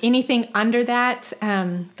 Anything under that,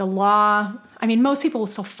 the law, I mean, most people will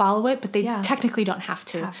still follow it, but they technically don't have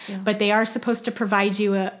to. But they are supposed to provide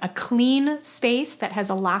you a clean space that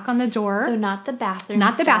has a lock on the door. So not the bathroom.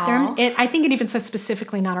 Not the bathroom. I think it even says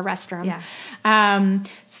specifically not a restroom. Yeah.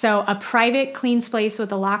 So a private, clean space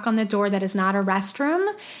with a lock on the door that is not a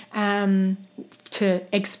restroom to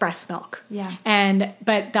express milk. Yeah.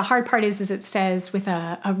 But the hard part is it says with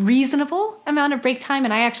a reasonable amount of break time,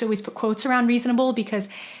 and I actually always put quotes around reasonable because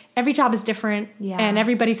every job is different and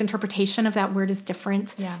everybody's interpretation of that word is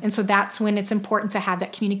different. Yeah. And so that's when it's important to have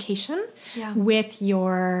that communication with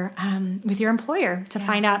your employer to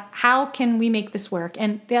find out how can we make this work.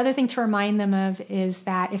 And the other thing to remind them of is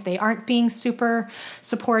that if they aren't being super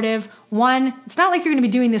supportive, one, it's not like you're going to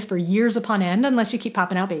be doing this for years upon end unless you keep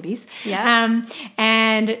popping out babies. Yeah.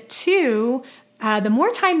 And two, the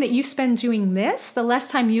more time that you spend doing this, the less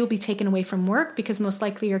time you'll be taken away from work because most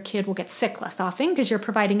likely your kid will get sick less often because you're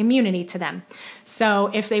providing immunity to them. So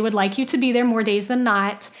if they would like you to be there more days than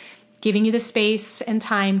not, giving you the space and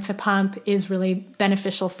time to pump is really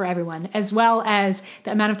beneficial for everyone, as well as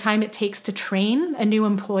the amount of time it takes to train a new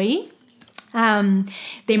employee.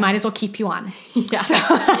 They might as well keep you on. Yeah. So,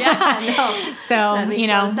 So that makes you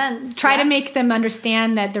a lot of sense. Try to make them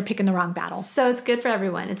understand that they're picking the wrong battle. So it's good for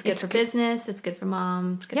everyone. It's good for business. It's good for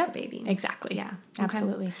mom. It's good for baby. Exactly. Yeah.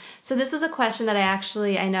 Absolutely. Okay. So this was a question that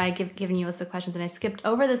I know I've given you a list of questions and I skipped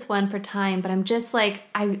over this one for time, but I'm just like,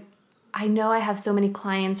 I know I have so many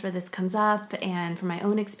clients where this comes up and from my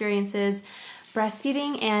own experiences,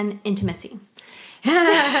 breastfeeding and intimacy.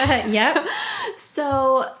 Yep.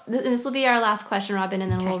 So this will be our last question, Robin,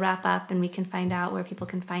 and then we'll wrap up and we can find out where people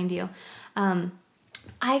can find you.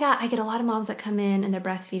 I get a lot of moms that come in and they're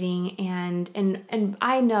breastfeeding and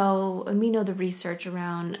I know, and we know the research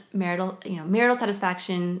around marital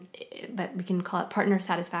satisfaction, but we can call it partner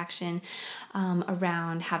satisfaction,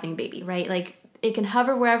 around having a baby, right? Like it can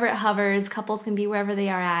hover wherever it hovers. Couples can be wherever they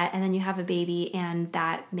are at, and then you have a baby, and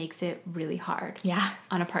that makes it really hard.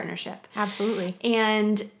 On a partnership. Absolutely.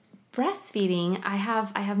 And breastfeeding, I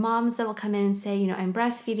have moms that will come in and say, I'm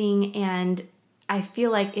breastfeeding, and I feel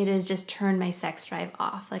like it has just turned my sex drive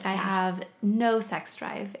off. Like I have no sex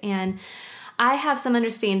drive, and I have some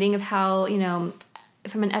understanding of how,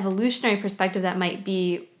 from an evolutionary perspective, that might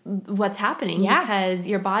be what's happening because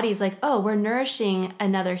your body's like, oh, we're nourishing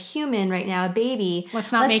another human right now, a baby.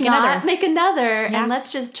 Let's not make another, and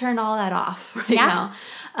let's just turn all that off now.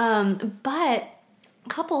 But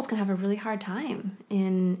couples can have a really hard time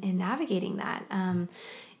in navigating that.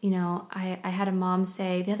 I had a mom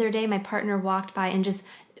say the other day, my partner walked by and just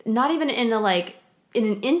not even in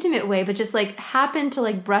an intimate way, but just like happened to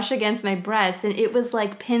like brush against my breast, and it was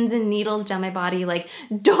like pins and needles down my body, like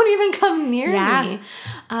don't even come near me.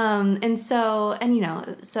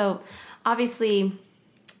 So obviously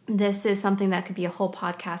this is something that could be a whole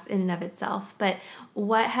podcast in and of itself, but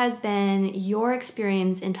what has been your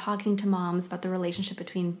experience in talking to moms about the relationship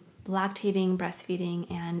between lactating, breastfeeding,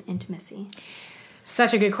 and intimacy?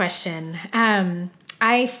 Such a good question.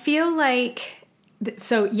 I feel like,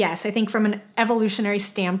 so yes, I think from an evolutionary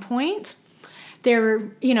standpoint,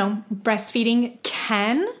 breastfeeding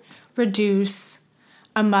can reduce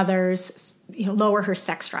a mother's, lower her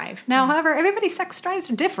sex drive. Now, however, everybody's sex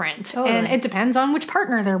drives are different, and it depends on which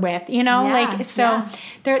partner they're with,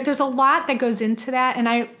 there's a lot that goes into that.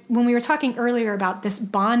 And when we were talking earlier about this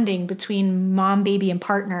bonding between mom, baby, and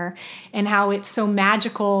partner, and how it's so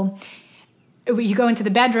magical, you go into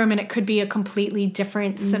the bedroom and it could be a completely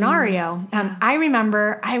different scenario. I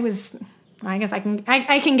remember I guess I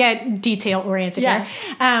can get detail oriented here.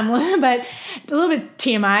 But a little bit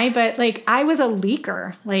TMI, but like I was a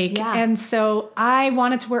leaker, and so I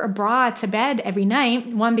wanted to wear a bra to bed every night.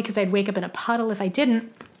 One, because I'd wake up in a puddle if I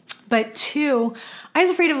didn't, but two, I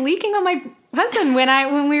was afraid of leaking on my husband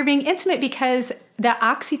when we were being intimate, because the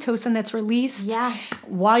oxytocin that's released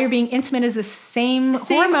while you're being intimate is the same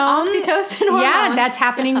hormone. Oxytocin hormone. Yeah, that's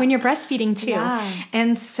happening when you're breastfeeding too.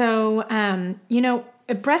 And so,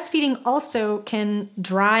 breastfeeding also can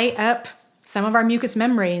dry up some of our mucous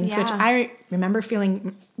membranes, which I remember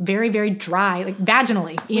feeling very, very dry, like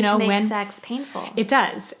vaginally, which makes when sex painful. It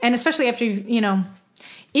does. And especially after,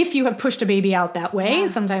 if you have pushed a baby out that way,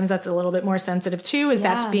 sometimes that's a little bit more sensitive too, as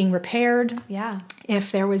that's being repaired. Yeah.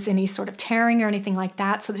 If there was any sort of tearing or anything like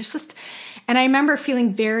that. So there's just, and I remember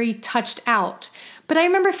feeling very touched out. But I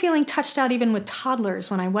remember feeling touched out even with toddlers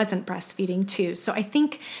when I wasn't breastfeeding too. So I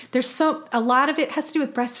think there's a lot of it has to do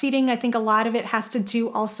with breastfeeding. I think a lot of it has to do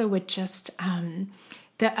also with just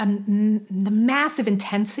the massive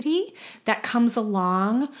intensity that comes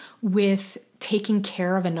along with taking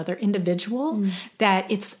care of another individual, that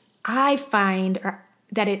I find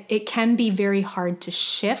that it can be very hard to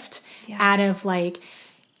shift out of like,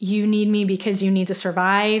 you need me because you need to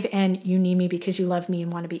survive, and you need me because you love me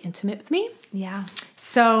and want to be intimate with me. Yeah.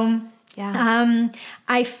 So,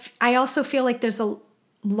 I also feel like there's a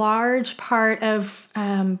large part of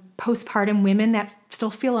postpartum women that still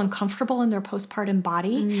feel uncomfortable in their postpartum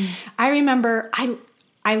body. I remember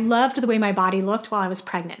I loved the way my body looked while I was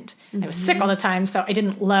pregnant. I was sick all the time, so I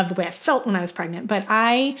didn't love the way I felt when I was pregnant. But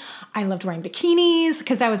I loved wearing bikinis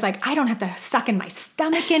because I was like, I don't have to suck in my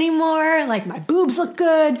stomach anymore. Like, my boobs look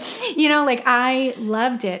good. Like, I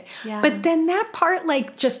loved it. Yeah. But then that part,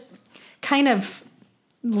 like, just kind of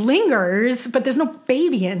lingers, but there's no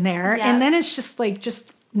baby in there. Yeah. And then it's just like,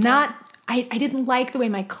 not... I didn't like the way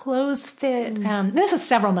my clothes fit. This is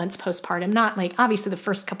several months postpartum, not like obviously the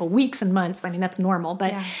first couple weeks and months. I mean, that's normal.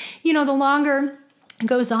 But, the longer it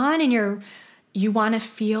goes on and you want to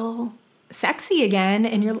feel sexy again,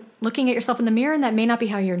 and you're looking at yourself in the mirror, and that may not be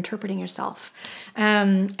how you're interpreting yourself.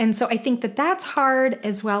 And so I think that that's hard,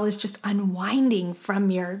 as well as just unwinding from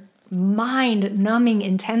your mind-numbing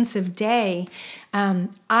intensive day.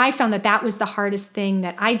 I found that was the hardest thing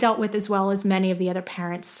that I dealt with, as well as many of the other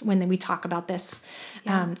parents when we talk about this,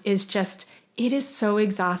 is just, it is so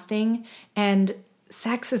exhausting. And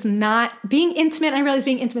sex is not, being intimate, I realize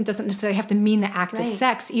being intimate doesn't necessarily have to mean the act of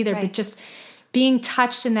sex either, but just being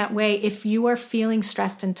touched in that way, if you are feeling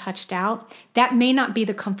stressed and touched out, that may not be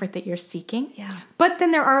the comfort that you're seeking. Yeah. But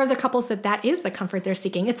then there are other couples that is the comfort they're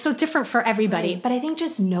seeking. It's so different for everybody. Right. But I think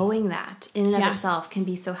just knowing that in and of itself can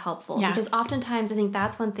be so helpful. Yeah. Because oftentimes I think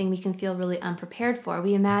that's one thing we can feel really unprepared for.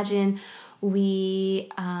 We imagine if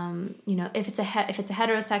it's a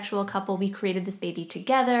heterosexual couple, we created this baby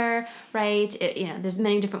together, right? There's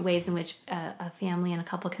many different ways in which a family and a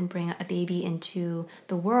couple can bring a baby into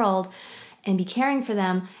the world and be caring for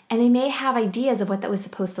them, and they may have ideas of what that was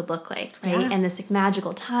supposed to look like, right? Yeah. And this like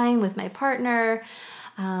magical time with my partner,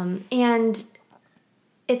 and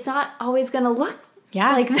it's not always going to look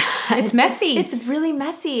like that. It's messy. It's really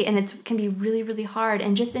messy, and it can be really, really hard.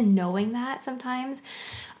 And just in knowing that sometimes,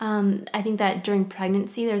 I think that during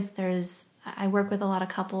pregnancy, I work with a lot of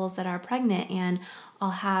couples that are pregnant, and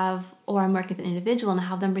I'm working with an individual, and I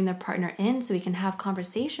have them bring their partner in so we can have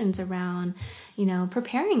conversations around,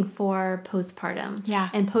 preparing for postpartum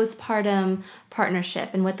and postpartum partnership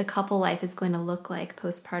and what the couple life is going to look like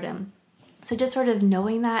postpartum. So just sort of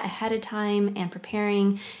knowing that ahead of time and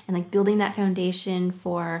preparing and like building that foundation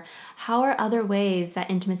for how are other ways that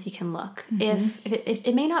intimacy can look. If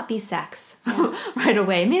it may not be sex right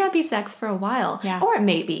away. It may not be sex for a while. Yeah. Or it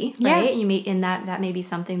may be, right? Yeah. You may that may be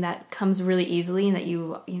something that comes really easily, and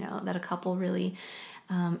that that a couple really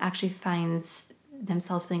actually finds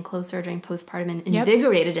themselves feeling closer during postpartum and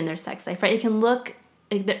invigorated in their sex life, right?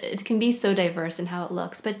 It can be so diverse in how it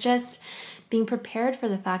looks, but just being prepared for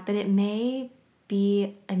the fact that it may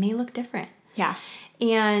look different. Yeah.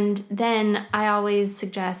 And then I always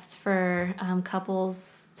suggest for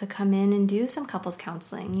couples to come in and do some couples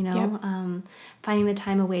counseling, finding the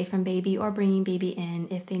time away from baby or bringing baby in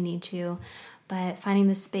if they need to, but finding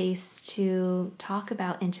the space to talk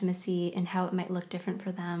about intimacy and how it might look different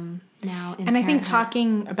for them now. And I think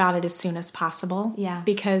talking about it as soon as possible. Yeah.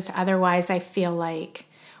 Because otherwise I feel like,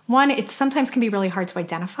 one, it sometimes can be really hard to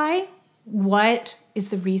identify what is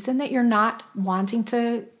the reason that you're not wanting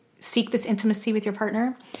to seek this intimacy with your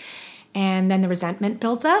partner. And then the resentment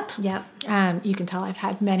builds up. Yep. You can tell I've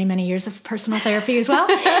had many, many years of personal therapy as well.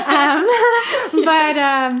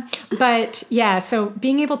 But yeah, so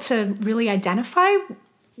being able to really identify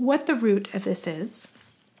what the root of this is,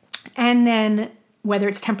 and then whether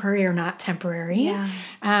it's temporary or not temporary. Yeah.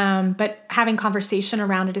 But having conversation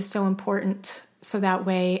around it is so important, so that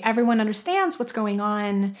way everyone understands what's going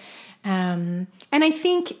on. And I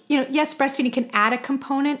think, yes, breastfeeding can add a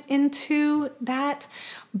component into that,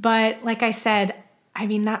 but like I said,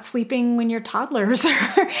 not sleeping when you're toddlers,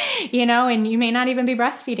 and you may not even be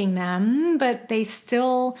breastfeeding them, but they're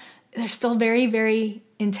still very, very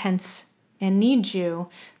intense and need you.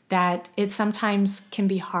 that it sometimes can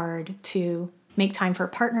be hard to make time for a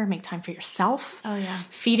partner, make time for yourself. Oh, yeah.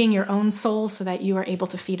 Feeding your own soul so that you are able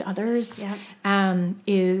to feed others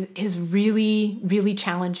is really, really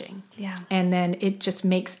challenging. Yeah. And then it just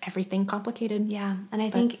makes everything complicated. Yeah. And I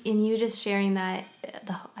think in you just sharing that,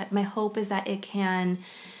 my hope is that it can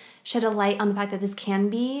shed a light on the fact that this can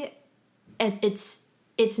be,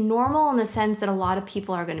 it's normal in the sense that a lot of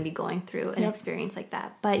people are going to be going through an experience like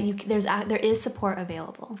that. But there is support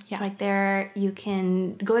available. Yeah. Like you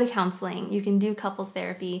can go to counseling, you can do couples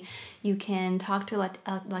therapy, you can talk to a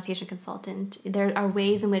lactation consultant. There are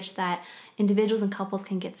ways in which that individuals and couples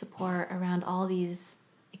can get support around all these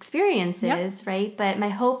experiences, right? But my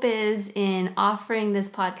hope is in offering this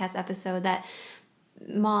podcast episode that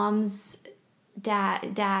moms,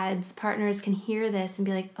 dads, partners can hear this and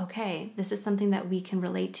be like, okay, this is something that we can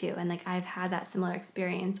relate to, and like I've had that similar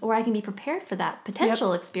experience, or I can be prepared for that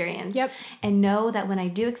potential experience, and know that when I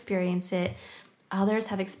do experience it, others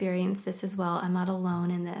have experienced this as well. I'm not alone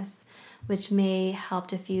in this, which may help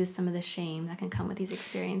diffuse some of the shame that can come with these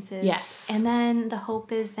experiences. Yes. And then the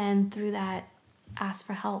hope is then through that, ask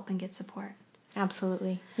for help and get support.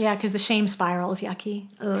 Absolutely. Yeah, because the shame spiral is yucky.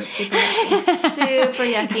 Oh, it's super yucky. Super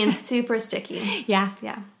yucky and super sticky. Yeah.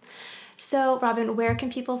 Yeah. So, Robin, where can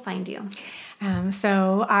people find you?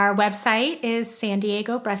 So our website is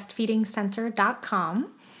sandiegobreastfeedingcenter.com.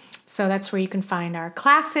 So that's where you can find our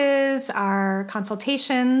classes, our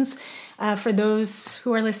consultations. For those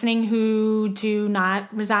who are listening who do not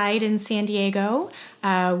reside in San Diego,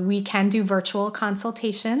 we can do virtual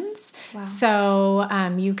consultations. Wow. So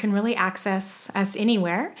you can really access us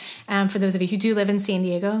anywhere. For those of you who do live in San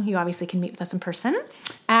Diego, you obviously can meet with us in person.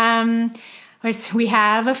 We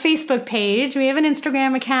have a Facebook page, we have an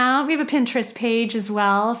Instagram account, we have a Pinterest page as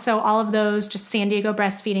well. So all of those, just San Diego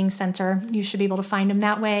Breastfeeding Center, you should be able to find them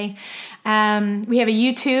that way. We have a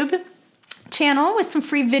YouTube channel with some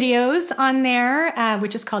free videos on there,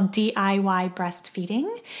 which is called DIY Breastfeeding.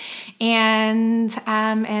 And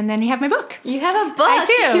then you have my book. You have a book. I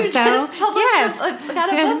do. You just got a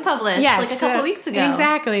book published like a couple weeks ago.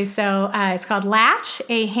 Exactly. So it's called Latch,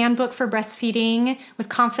 A Handbook for Breastfeeding with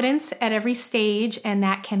Confidence at Every Stage, and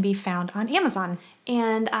that can be found on Amazon.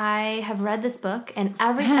 And I have read this book, and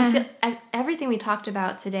everything we talked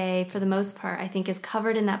about today, for the most part, I think is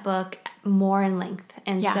covered in that book more in length.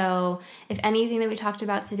 And so if anything that we talked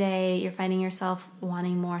about today, you're finding yourself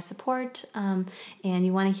wanting more support, and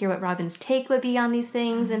you want to hear what Robin's take would be on these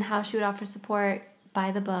things and how she would offer support,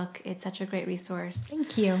 buy the book. It's such a great resource.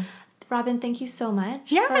 Thank you. Robin, thank you so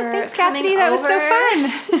much. Yeah, thanks, Cassidy. That was so fun.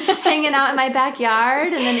 Hanging out in my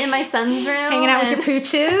backyard and then in my son's room. Hanging out with your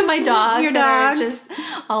pooches. My dogs. Your dogs. Are just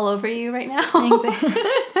all over you right now. All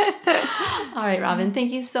right, Robin,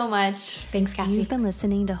 thank you so much. Thanks, Cassidy. You've been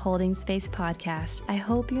listening to Holding Space Podcast. I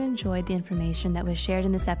hope you enjoyed the information that was shared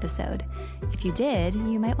in this episode. If you did,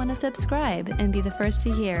 you might want to subscribe and be the first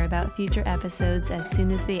to hear about future episodes as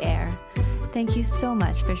soon as they air. Thank you so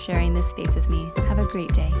much for sharing this space with me. Have a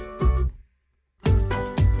great day.